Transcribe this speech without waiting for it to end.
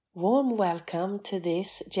Warm welcome to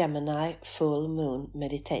this Gemini full moon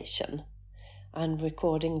meditation. I'm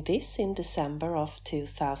recording this in December of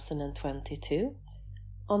 2022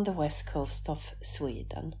 on the west coast of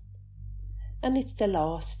Sweden. And it's the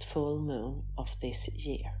last full moon of this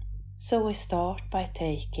year. So we start by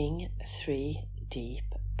taking 3 deep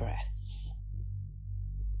breaths.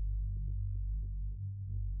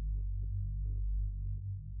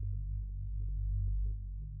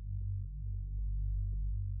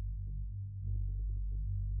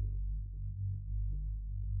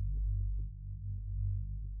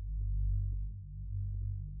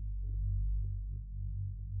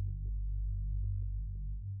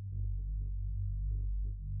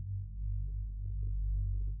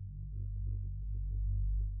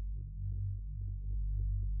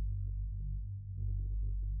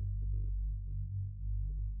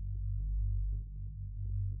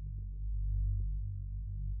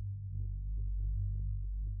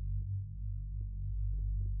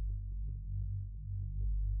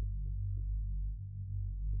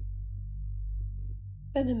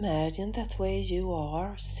 Then imagine that where you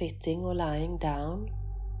are sitting or lying down,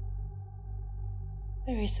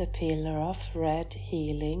 there is a pillar of red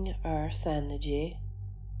healing earth energy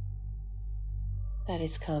that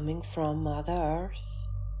is coming from Mother Earth,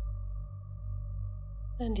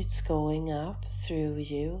 and it's going up through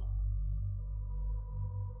you,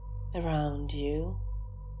 around you,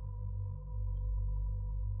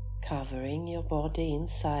 covering your body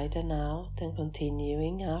inside and out and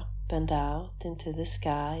continuing up and out into the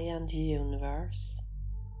sky and the universe.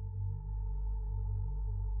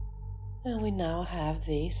 And we now have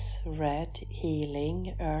this red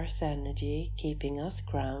healing earth energy keeping us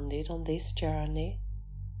grounded on this journey.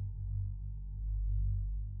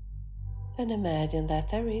 Then imagine that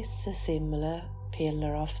there is a similar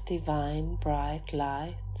pillar of divine bright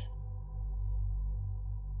light,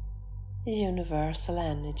 a universal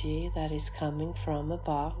energy that is coming from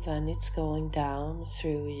above and it's going down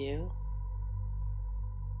through you,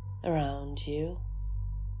 around you,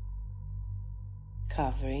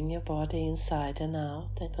 covering your body inside and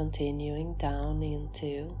out and continuing down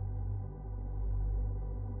into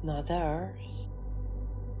Mother Earth.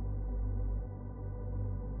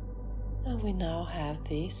 And we now have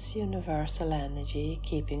this universal energy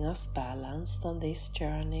keeping us balanced on this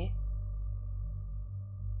journey.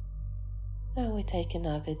 And we take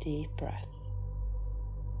another deep breath.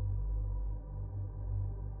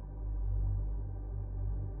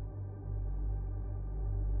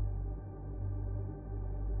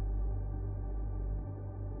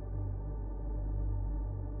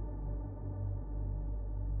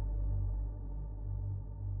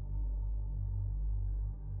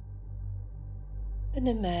 And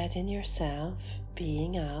imagine yourself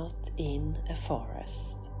being out in a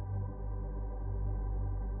forest.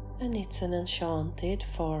 And it's an enchanted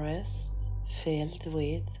forest filled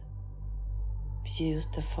with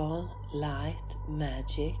beautiful light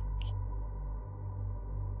magic.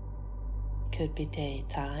 Could be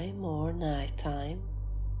daytime or nighttime.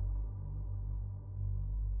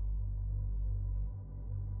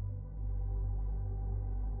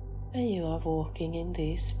 And you are walking in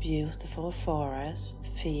this beautiful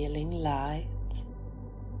forest, feeling light,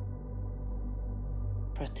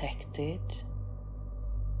 protected,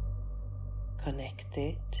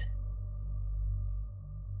 connected,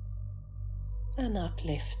 and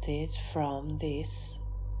uplifted from this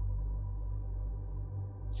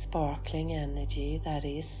sparkling energy that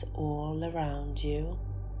is all around you,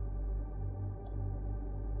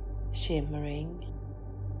 shimmering,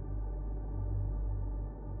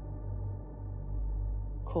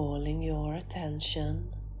 calling your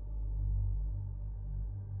attention,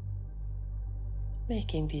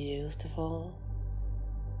 making beautiful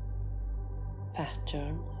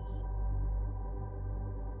patterns.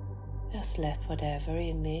 Just let whatever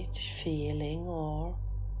image, feeling or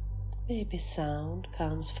maybe sound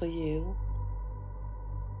comes for you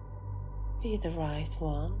be the right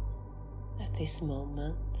one at this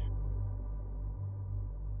moment.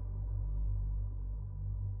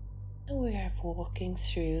 And we are walking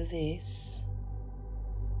through this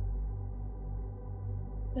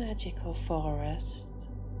magical forest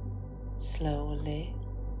slowly,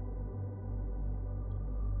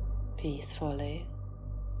 peacefully,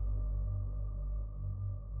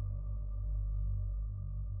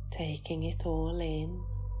 taking it all in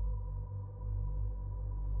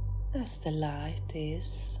as the light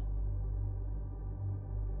is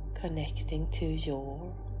connecting to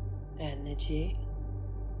your energy.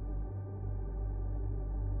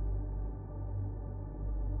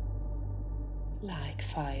 Like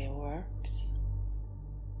fireworks,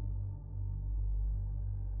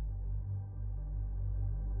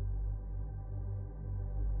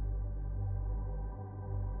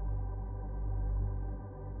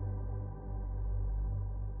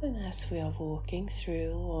 And as we are walking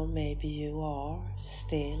through, or maybe you are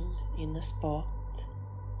still in a spot,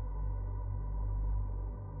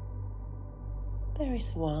 there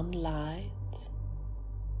is one light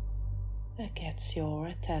that gets your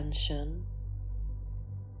attention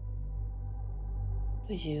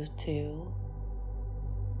for you to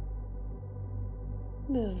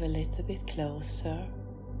move a little bit closer,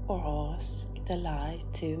 or ask the light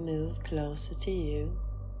to move closer to you.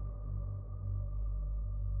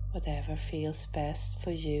 Whatever feels best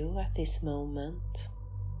for you at this moment.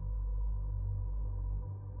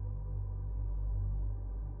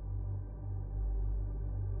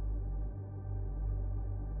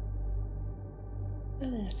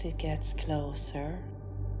 And as it gets closer,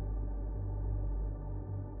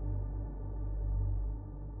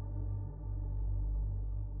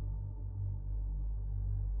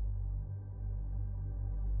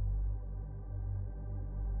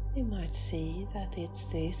 you might see that it's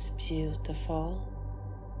this beautiful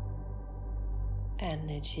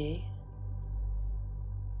energy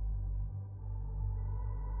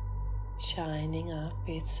shining up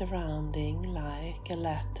its surrounding like a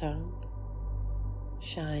lantern,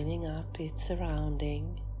 shining up its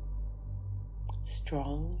surrounding,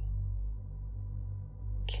 strong,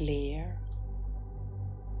 clear,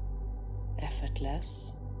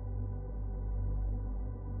 effortless.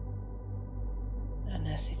 And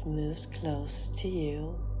as it moves closer to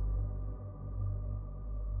you,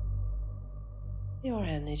 your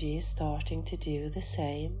energy is starting to do the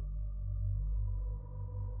same,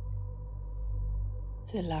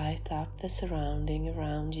 to light up the surrounding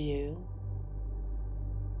around you.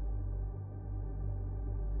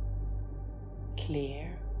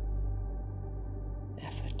 Clear,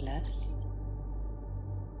 effortless.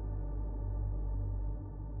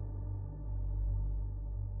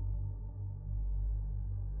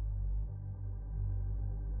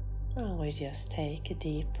 And we just take a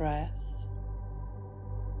deep breath,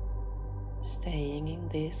 staying in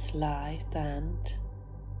this light and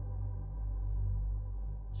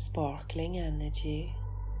sparkling energy,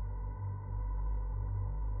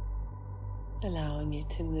 allowing it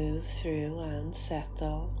to move through and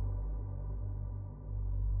settle.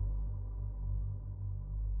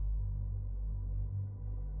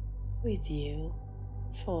 With you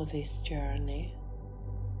for this journey.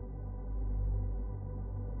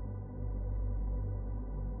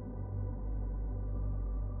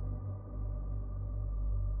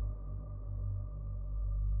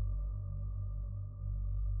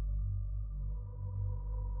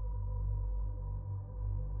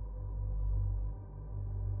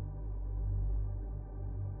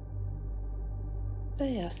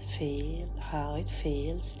 And just feel how it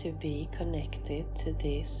feels to be connected to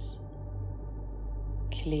this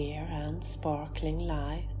clear and sparkling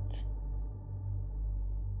light,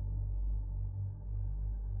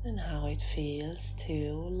 and how it feels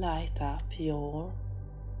to light up your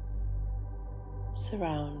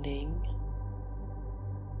surrounding.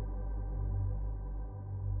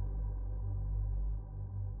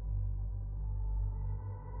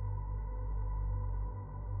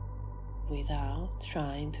 Without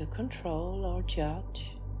trying to control or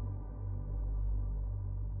judge.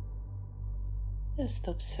 Just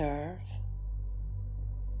observe.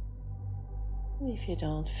 If you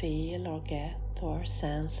don't feel or get or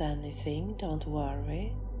sense anything, don't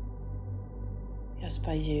worry. Just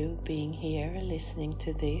by you being here and listening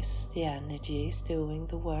to this, the energy is doing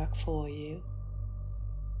the work for you.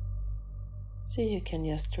 So you can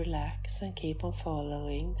just relax and keep on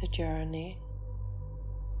following the journey.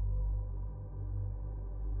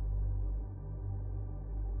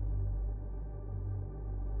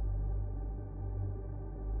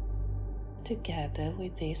 Together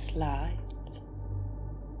with this light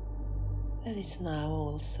that is now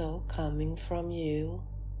also coming from you,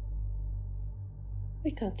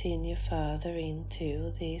 we continue further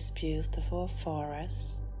into this beautiful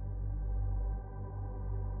forest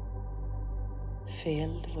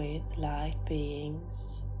filled with light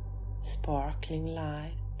beings, sparkling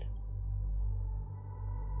light.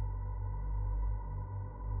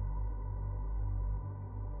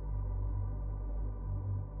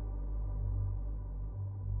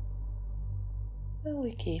 And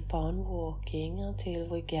we keep on walking until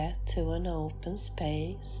we get to an open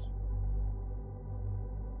space.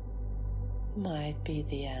 Might be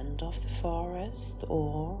the end of the forest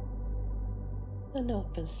or an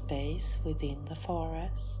open space within the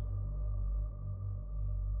forest.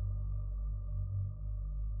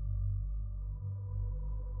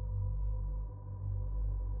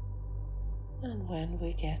 And when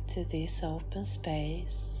we get to this open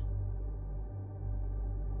space,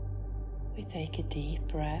 we take a deep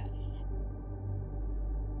breath.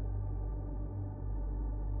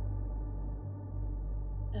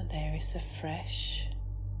 And there is a fresh,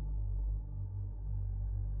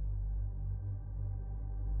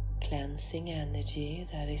 cleansing energy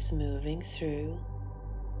that is moving through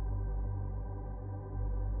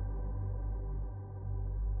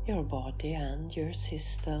your body and your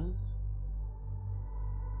system.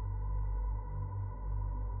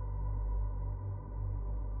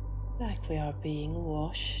 Like we are being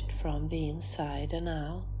washed from the inside and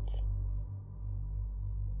out.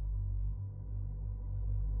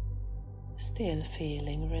 Still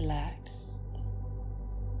feeling relaxed,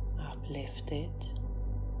 uplifted,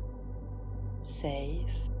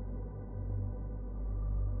 safe.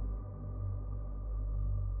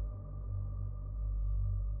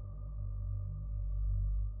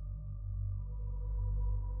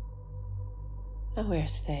 And we're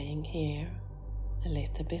staying here a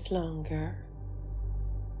little bit longer.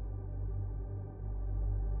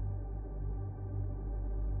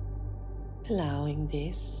 Allowing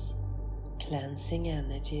this cleansing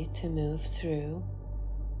energy to move through.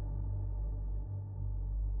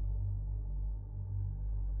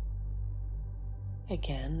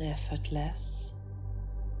 Again, effortless.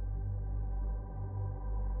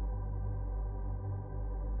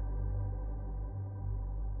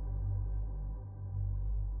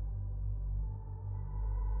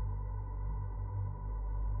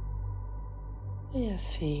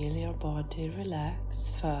 Just feel your body relax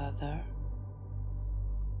further.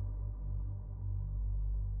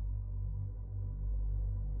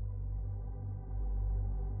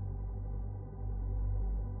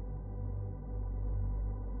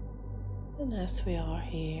 And as we are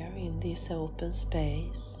here in this open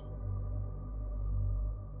space,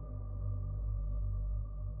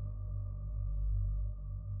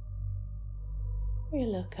 we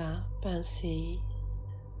look up and see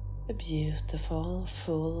a beautiful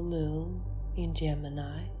full moon in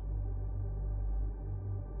Gemini.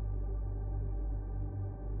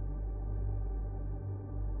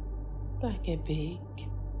 Like a big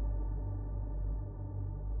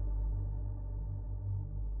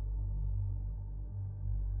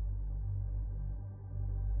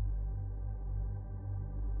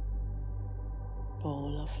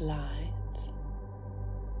ball of light.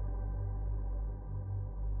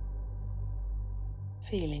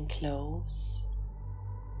 Feeling close.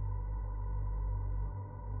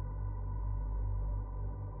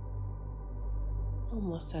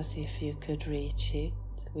 Almost as if you could reach it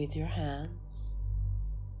with your hands.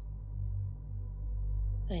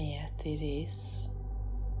 And yet it is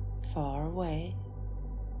far away.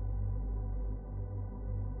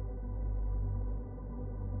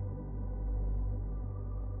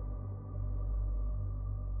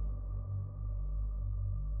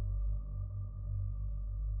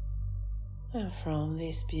 And from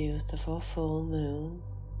this beautiful full moon,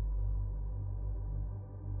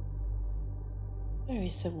 there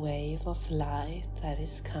is a wave of light that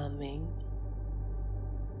is coming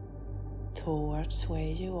towards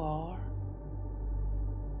where you are.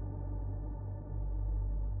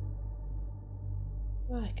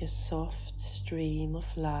 Like a soft stream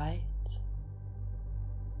of light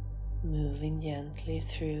moving gently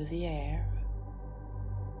through the air,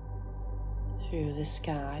 through the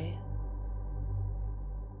sky.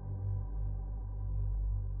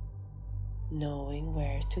 Knowing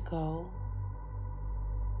where to go,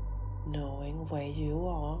 knowing where you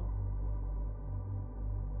are,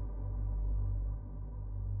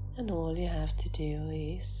 and all you have to do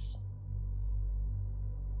is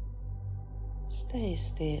stay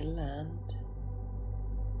still and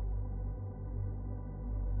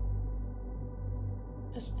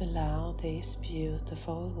just allow this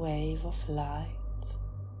beautiful wave of light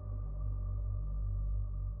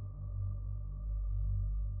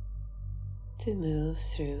to move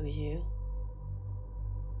through you.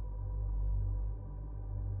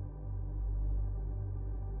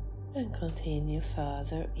 And continue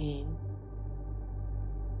further in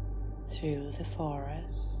through the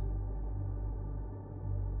forest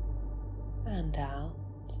and out,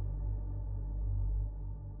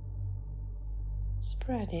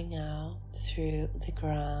 spreading out through the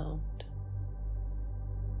ground,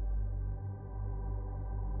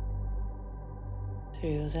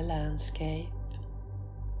 through the landscape,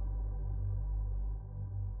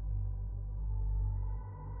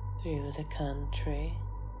 through the country,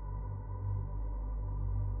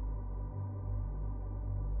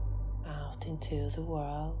 out into the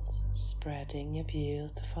world, spreading a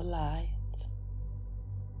beautiful light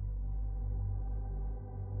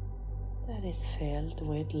that is filled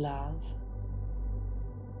with love,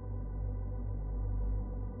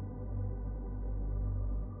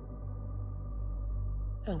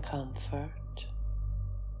 and comfort.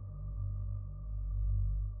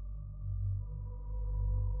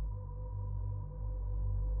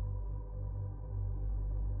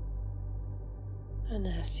 And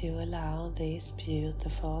as you allow this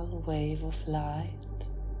beautiful wave of light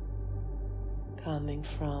coming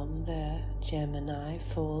from the Gemini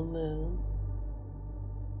full moon,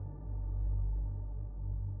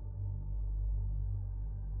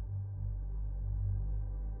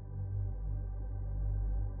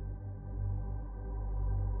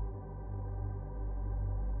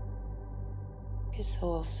 is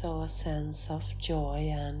also a sense of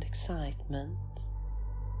joy and excitement.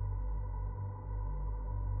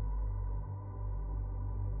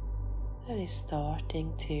 That is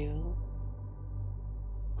starting to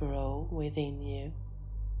grow within you.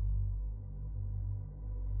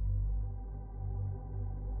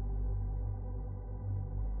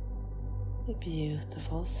 A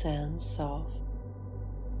beautiful sense of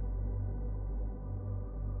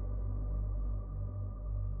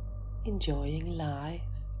enjoying life,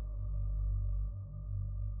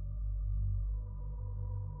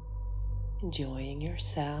 enjoying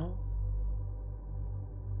yourself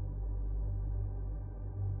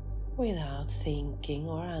without thinking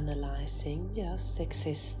or analyzing, just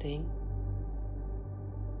existing,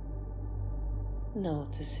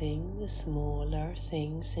 noticing the smaller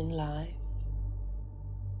things in life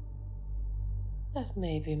that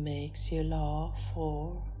maybe makes you laugh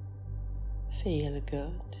or feel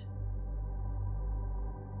good.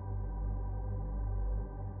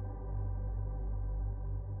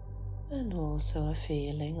 And also a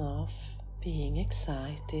feeling of being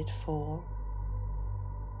excited for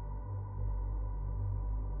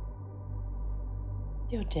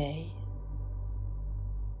your day.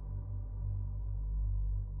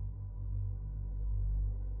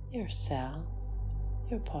 Yourself,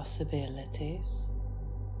 your possibilities.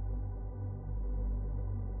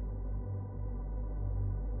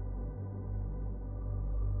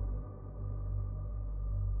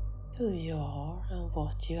 Who you are and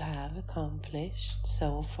what you have accomplished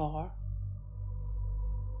so far.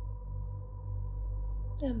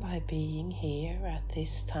 And by being here at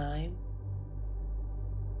this time,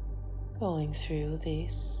 going through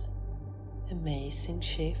this amazing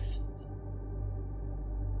shift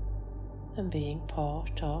and being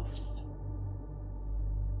part of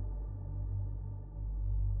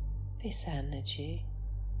this energy,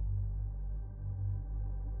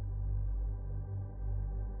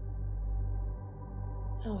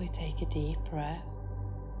 and we take a deep breath.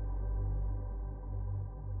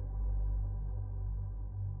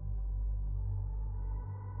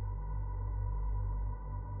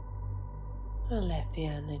 And let the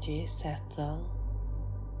energy settle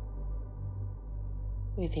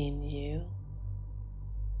within you,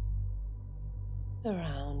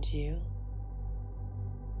 around you.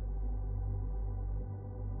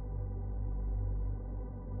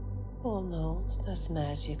 Almost as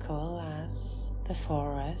magical as the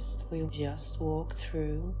forest we just walked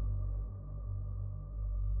through.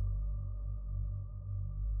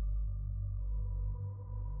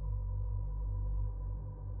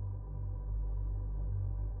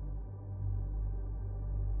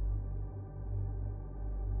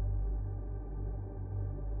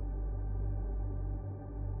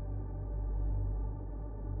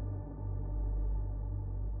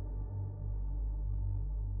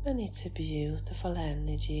 And it's a beautiful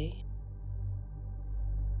energy.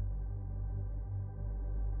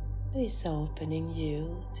 It is opening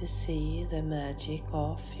you to see the magic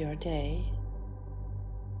of your day,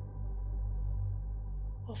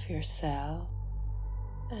 of yourself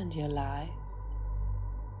and your life.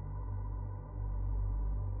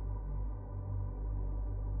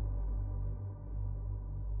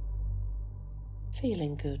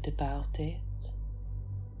 Feeling good about it.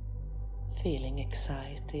 Feeling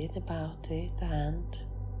excited about it, and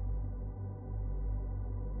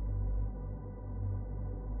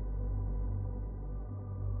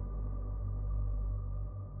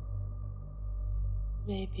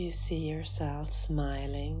maybe you see yourself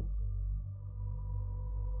smiling,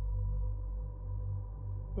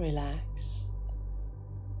 relaxed,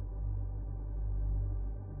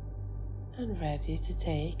 and ready to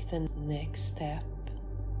take the next step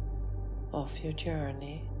of your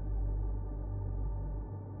journey.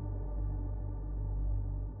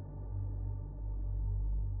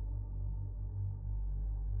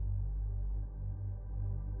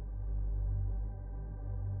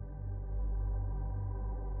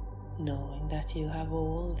 Knowing that you have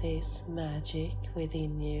all this magic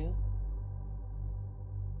within you,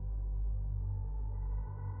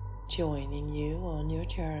 joining you on your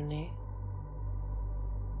journey.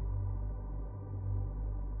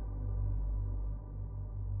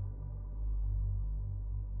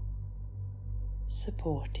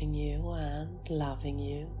 supporting you and loving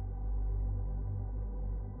you.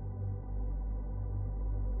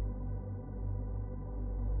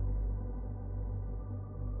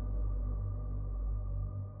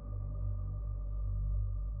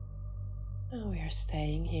 And we are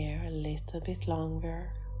staying here a little bit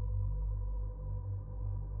longer.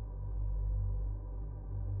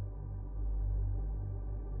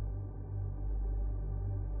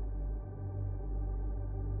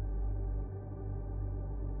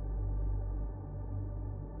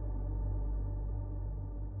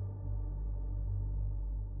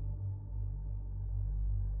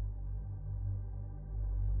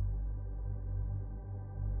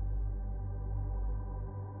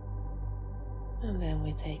 And then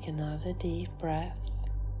we take another deep breath.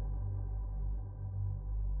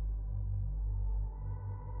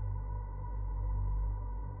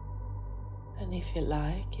 And if you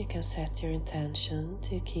like, you can set your intention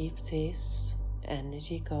to keep this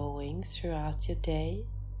energy going throughout your day,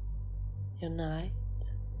 your night,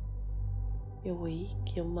 your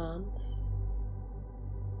week, your month.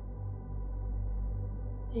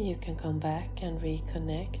 And you can come back and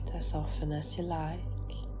reconnect as often as you like.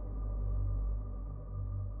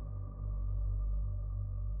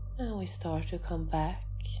 And we start to come back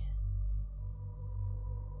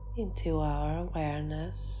into our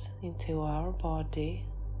awareness, into our body.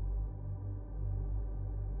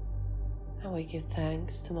 And we give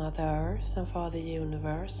thanks to Mother Earth and Father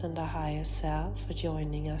Universe and the Higher Self for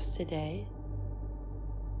joining us today,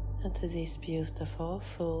 and to this beautiful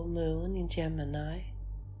full moon in Gemini.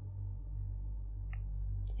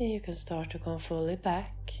 And you can start to come fully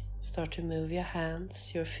back, start to move your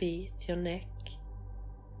hands, your feet, your neck.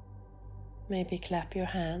 Maybe clap your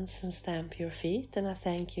hands and stamp your feet, and I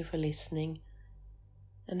thank you for listening,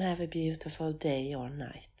 and have a beautiful day or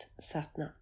night. Satnam.